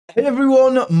Hey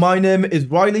everyone, my name is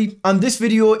Riley and this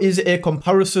video is a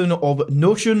comparison of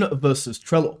Notion versus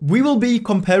Trello. We will be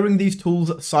comparing these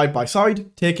tools side by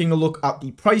side, taking a look at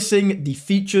the pricing, the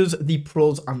features, the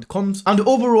pros and cons, and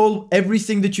overall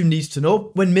everything that you need to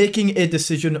know when making a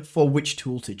decision for which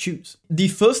tool to choose. The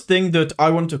first thing that I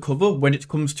want to cover when it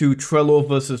comes to Trello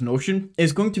versus Notion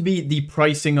is going to be the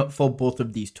pricing for both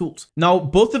of these tools. Now,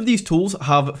 both of these tools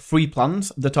have free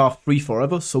plans that are free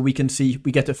forever, so we can see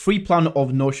we get a free plan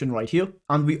of Notion right here,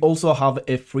 and we also have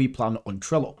a free plan on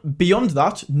Trello. Beyond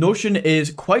that, Notion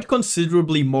is quite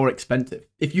considerably more expensive.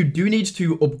 If you do need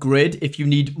to upgrade, if you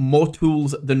need more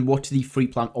tools than what the free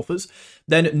plan offers,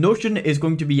 then Notion is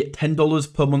going to be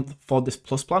 $10 per month for this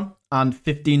plus plan and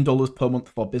 $15 per month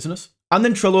for business. And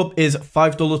then Trello is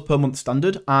 $5 per month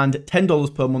standard and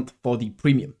 $10 per month for the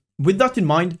premium. With that in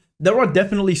mind, there are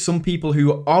definitely some people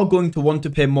who are going to want to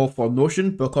pay more for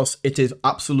Notion because it is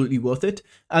absolutely worth it.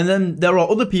 And then there are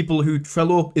other people who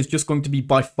Trello is just going to be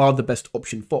by far the best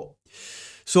option for.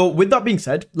 So with that being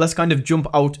said, let's kind of jump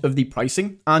out of the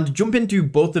pricing and jump into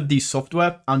both of these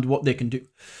software and what they can do.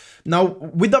 Now,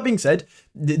 with that being said,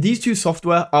 these two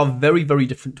software are very, very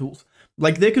different tools.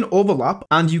 Like, they can overlap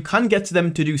and you can get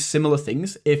them to do similar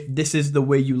things if this is the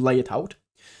way you lay it out.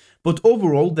 But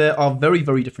overall, they are very,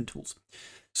 very different tools.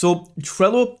 So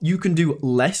Trello, you can do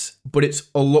less, but it's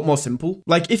a lot more simple.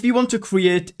 Like, if you want to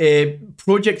create a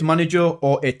project manager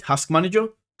or a task manager,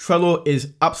 Trello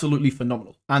is absolutely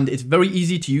phenomenal and it's very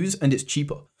easy to use and it's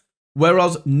cheaper.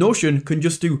 Whereas Notion can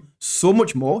just do so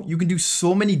much more. You can do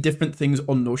so many different things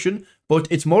on Notion, but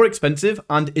it's more expensive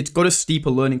and it's got a steeper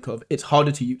learning curve. It's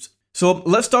harder to use. So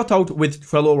let's start out with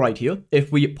Trello right here.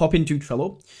 If we pop into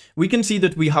Trello, we can see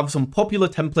that we have some popular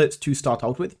templates to start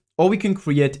out with, or we can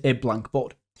create a blank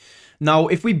board. Now,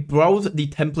 if we browse the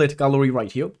template gallery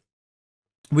right here,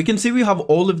 we can see we have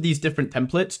all of these different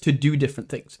templates to do different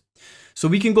things. So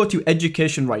we can go to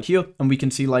education right here and we can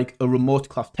see like a remote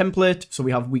class template. So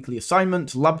we have weekly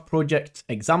assignments, lab projects,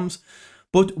 exams.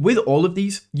 But with all of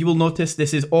these, you will notice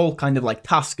this is all kind of like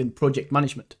task and project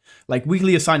management. Like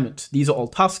weekly assignments, these are all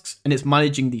tasks and it's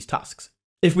managing these tasks.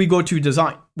 If we go to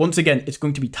design, once again, it's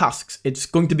going to be tasks. It's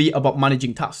going to be about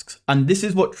managing tasks. And this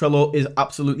is what Trello is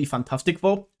absolutely fantastic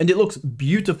for. And it looks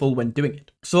beautiful when doing it.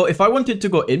 So if I wanted to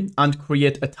go in and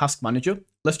create a task manager,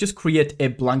 let's just create a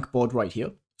blank board right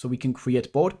here. So we can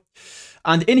create board.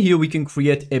 And in here, we can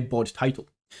create a board title.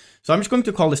 So I'm just going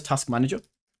to call this task manager.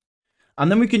 And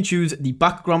then we can choose the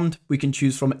background. We can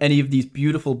choose from any of these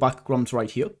beautiful backgrounds right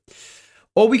here.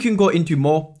 Or we can go into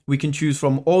more. We can choose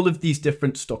from all of these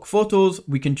different stock photos.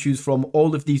 We can choose from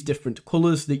all of these different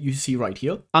colors that you see right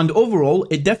here. And overall,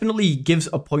 it definitely gives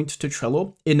a point to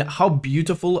Trello in how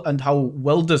beautiful and how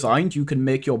well designed you can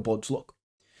make your boards look.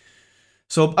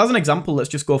 So as an example, let's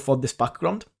just go for this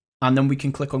background and then we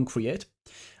can click on create.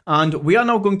 And we are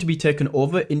now going to be taken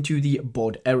over into the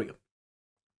board area.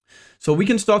 So we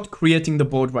can start creating the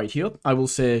board right here. I will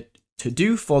say to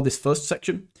do for this first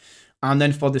section. And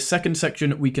then for the second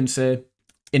section, we can say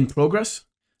in progress.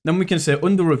 Then we can say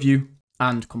under review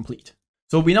and complete.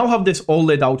 So we now have this all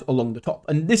laid out along the top.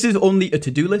 And this is only a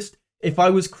to-do list. If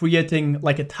I was creating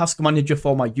like a task manager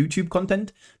for my YouTube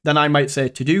content, then I might say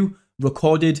to do,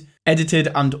 recorded, edited,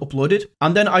 and uploaded.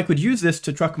 And then I could use this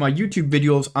to track my YouTube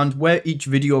videos and where each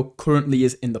video currently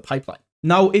is in the pipeline.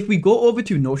 Now, if we go over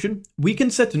to Notion, we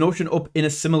can set Notion up in a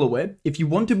similar way if you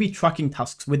want to be tracking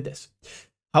tasks with this.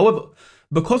 However,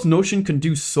 because Notion can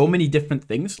do so many different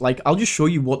things, like I'll just show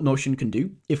you what Notion can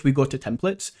do. If we go to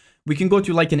templates, we can go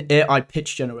to like an AI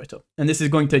pitch generator, and this is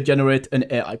going to generate an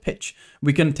AI pitch.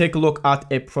 We can take a look at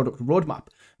a product roadmap.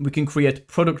 We can create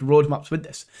product roadmaps with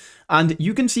this. And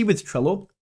you can see with Trello,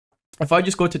 if I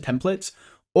just go to templates,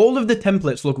 all of the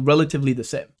templates look relatively the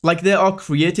same. Like they are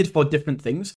created for different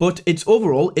things, but it's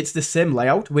overall, it's the same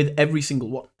layout with every single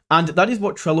one. And that is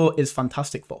what Trello is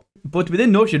fantastic for. But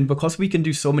within Notion, because we can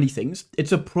do so many things,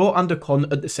 it's a pro and a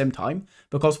con at the same time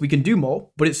because we can do more,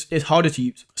 but it's harder to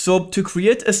use. So to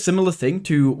create a similar thing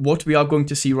to what we are going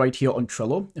to see right here on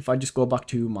Trello, if I just go back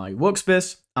to my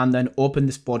workspace and then open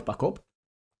this board back up,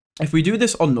 if we do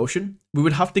this on Notion, we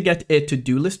would have to get a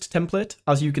to-do list template,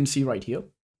 as you can see right here.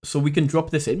 So we can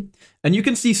drop this in and you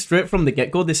can see straight from the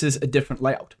get-go, this is a different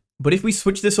layout. But if we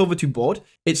switch this over to board,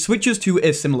 it switches to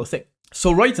a similar thing.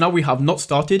 So right now we have not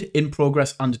started, in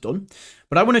progress and done,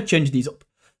 but I want to change these up.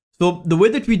 So the way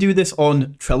that we do this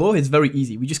on Trello is very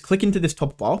easy. We just click into this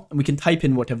top bar and we can type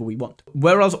in whatever we want.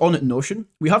 Whereas on Notion,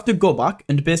 we have to go back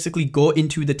and basically go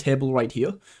into the table right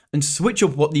here and switch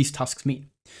up what these tasks mean.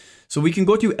 So we can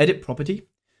go to edit property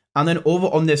and then over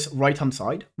on this right hand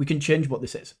side, we can change what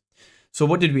this is. So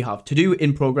what did we have? To do,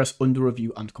 in progress, under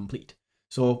review and complete.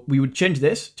 So we would change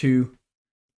this to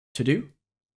do.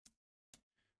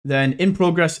 Then in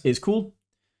progress is cool.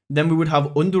 Then we would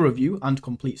have under review and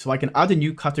complete. So I can add a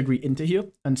new category into here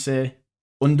and say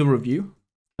under review.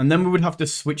 And then we would have to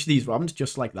switch these around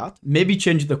just like that. Maybe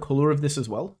change the color of this as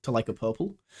well to like a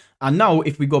purple. And now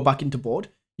if we go back into board,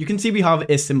 you can see we have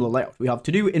a similar layout. We have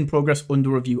to do, in progress, under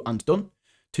review and done.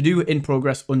 To do, in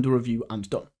progress, under review and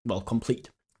done. Well, complete.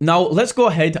 Now let's go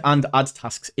ahead and add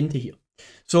tasks into here.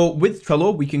 So with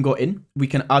Trello, we can go in, we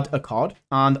can add a card,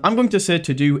 and I'm going to say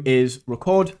to do is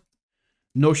record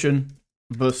Notion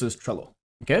versus Trello.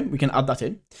 Okay, we can add that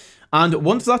in. And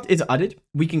once that is added,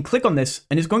 we can click on this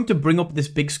and it's going to bring up this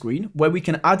big screen where we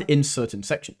can add in certain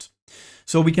sections.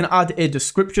 So we can add a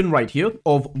description right here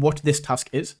of what this task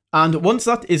is. And once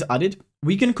that is added,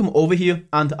 we can come over here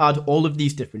and add all of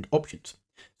these different options.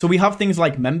 So we have things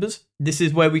like members. This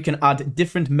is where we can add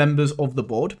different members of the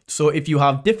board. So if you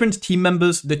have different team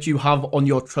members that you have on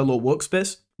your Trello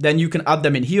workspace, then you can add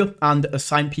them in here and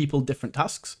assign people different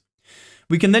tasks.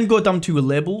 We can then go down to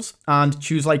labels and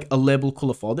choose like a label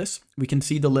color for this. We can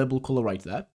see the label color right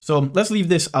there. So let's leave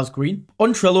this as green.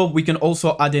 On Trello, we can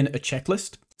also add in a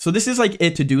checklist. So this is like a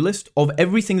to-do list of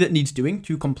everything that needs doing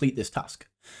to complete this task.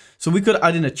 So we could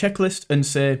add in a checklist and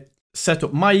say, set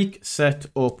up mic, set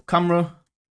up camera,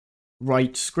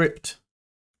 write script,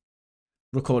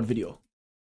 record video.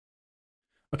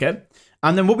 Okay.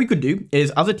 And then what we could do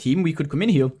is as a team, we could come in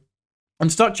here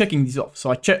and start checking these off.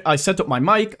 So I set up my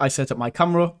mic, I set up my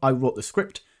camera, I wrote the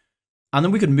script, and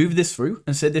then we could move this through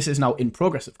and say this is now in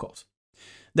progress, of course.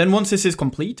 Then once this is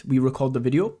complete, we record the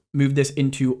video, move this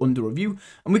into under review,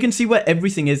 and we can see where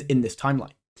everything is in this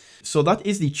timeline. So that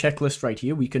is the checklist right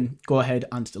here. We can go ahead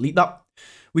and delete that.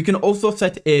 We can also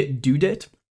set a due date.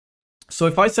 So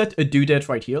if I set a due date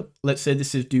right here, let's say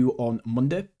this is due on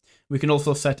Monday, we can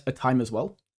also set a time as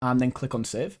well, and then click on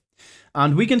save.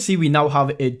 And we can see we now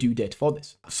have a due date for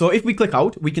this. So if we click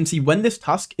out, we can see when this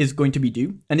task is going to be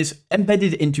due and it's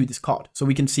embedded into this card. So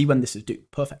we can see when this is due.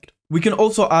 Perfect. We can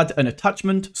also add an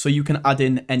attachment. So you can add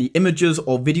in any images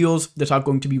or videos that are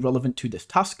going to be relevant to this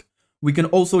task. We can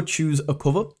also choose a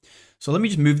cover. So let me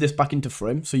just move this back into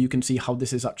frame so you can see how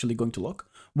this is actually going to look.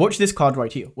 Watch this card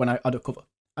right here when I add a cover.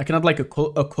 I can add like a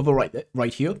cover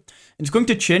right here. And it's going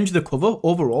to change the cover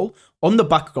overall on the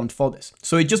background for this.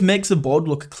 So it just makes the board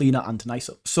look cleaner and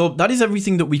nicer. So that is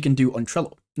everything that we can do on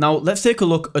Trello. Now let's take a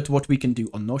look at what we can do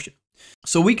on Notion.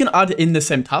 So we can add in the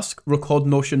same task, record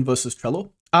Notion versus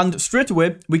Trello. And straight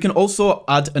away, we can also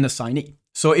add an assignee.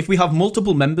 So if we have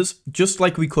multiple members, just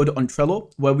like we could on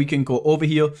Trello, where we can go over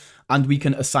here and we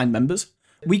can assign members,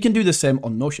 we can do the same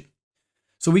on Notion.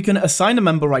 So we can assign a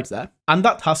member right there, and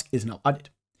that task is now added.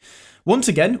 Once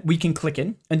again, we can click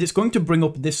in and it's going to bring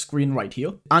up this screen right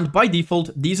here. And by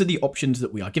default, these are the options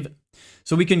that we are given.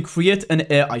 So we can create an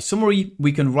AI summary,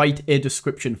 we can write a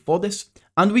description for this,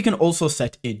 and we can also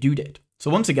set a due date.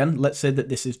 So once again, let's say that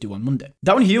this is due on Monday.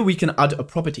 Down here, we can add a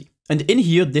property. And in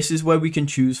here, this is where we can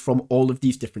choose from all of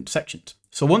these different sections.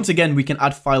 So once again, we can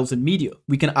add files and media.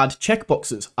 We can add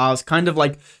checkboxes as kind of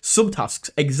like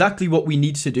subtasks, exactly what we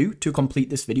need to do to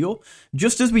complete this video,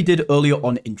 just as we did earlier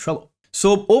on in Trello.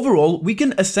 So overall, we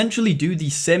can essentially do the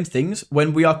same things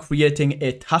when we are creating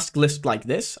a task list like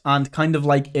this and kind of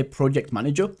like a project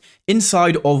manager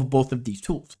inside of both of these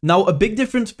tools. Now, a big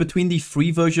difference between the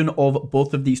free version of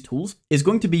both of these tools is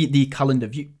going to be the calendar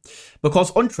view,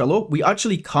 because on Trello, we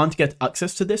actually can't get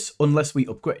access to this unless we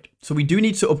upgrade. So we do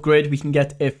need to upgrade. We can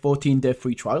get a 14-day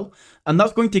free trial, and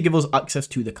that's going to give us access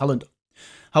to the calendar.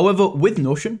 However, with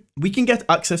Notion, we can get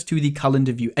access to the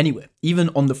calendar view anyway, even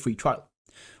on the free trial.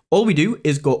 All we do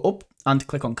is go up and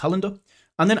click on calendar.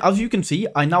 And then as you can see,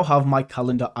 I now have my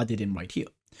calendar added in right here.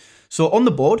 So on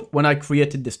the board, when I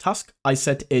created this task, I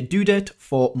set a due date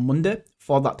for Monday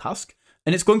for that task,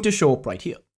 and it's going to show up right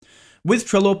here. With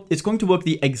Trello, it's going to work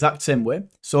the exact same way.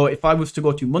 So if I was to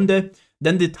go to Monday,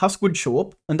 then the task would show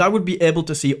up and I would be able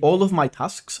to see all of my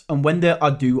tasks and when they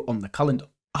are due on the calendar.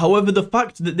 However, the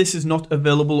fact that this is not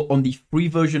available on the free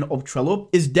version of Trello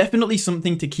is definitely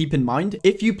something to keep in mind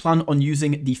if you plan on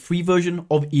using the free version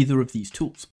of either of these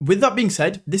tools. With that being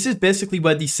said, this is basically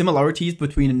where the similarities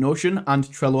between Notion and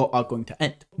Trello are going to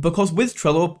end. Because with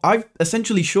Trello, I've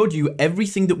essentially showed you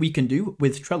everything that we can do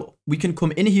with Trello. We can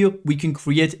come in here, we can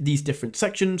create these different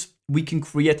sections, we can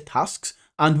create tasks,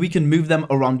 and we can move them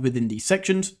around within these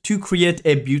sections to create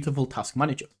a beautiful task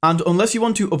manager. And unless you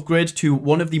want to upgrade to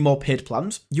one of the more paid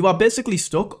plans, you are basically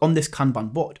stuck on this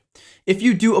Kanban board. If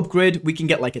you do upgrade, we can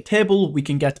get like a table, we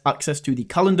can get access to the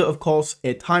calendar, of course,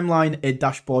 a timeline, a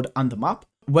dashboard, and a map.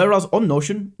 Whereas on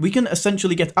Notion, we can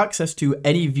essentially get access to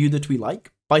any view that we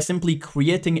like by simply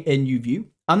creating a new view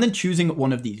and then choosing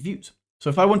one of these views. So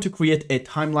if I want to create a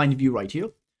timeline view right here,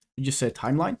 you just say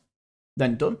timeline,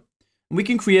 then done. And we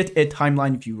can create a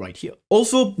timeline view right here.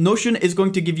 Also, Notion is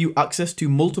going to give you access to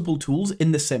multiple tools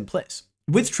in the same place.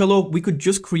 With Trello, we could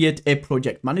just create a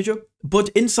project manager, but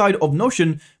inside of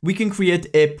Notion, we can create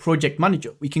a project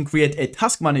manager. We can create a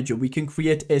task manager. We can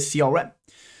create a CRM.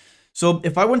 So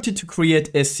if I wanted to create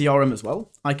a CRM as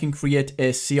well, I can create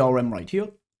a CRM right here,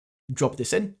 drop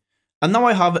this in. And now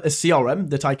I have a CRM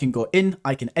that I can go in,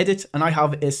 I can edit, and I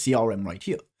have a CRM right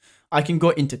here. I can go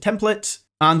into templates,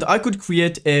 and I could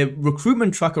create a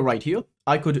recruitment tracker right here.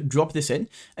 I could drop this in,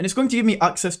 and it's going to give me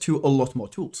access to a lot more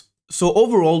tools. So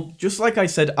overall, just like I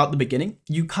said at the beginning,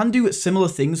 you can do similar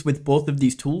things with both of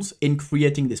these tools in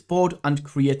creating this board and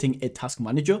creating a task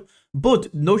manager,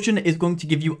 but Notion is going to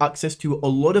give you access to a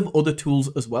lot of other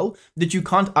tools as well that you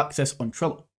can't access on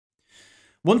Trello.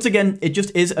 Once again, it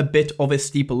just is a bit of a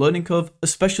steeper learning curve,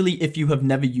 especially if you have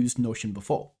never used Notion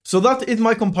before. So that is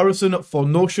my comparison for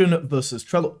Notion versus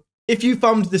Trello. If you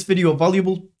found this video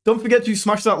valuable, don't forget to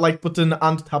smash that like button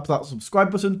and tap that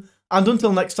subscribe button. And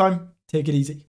until next time, take it easy.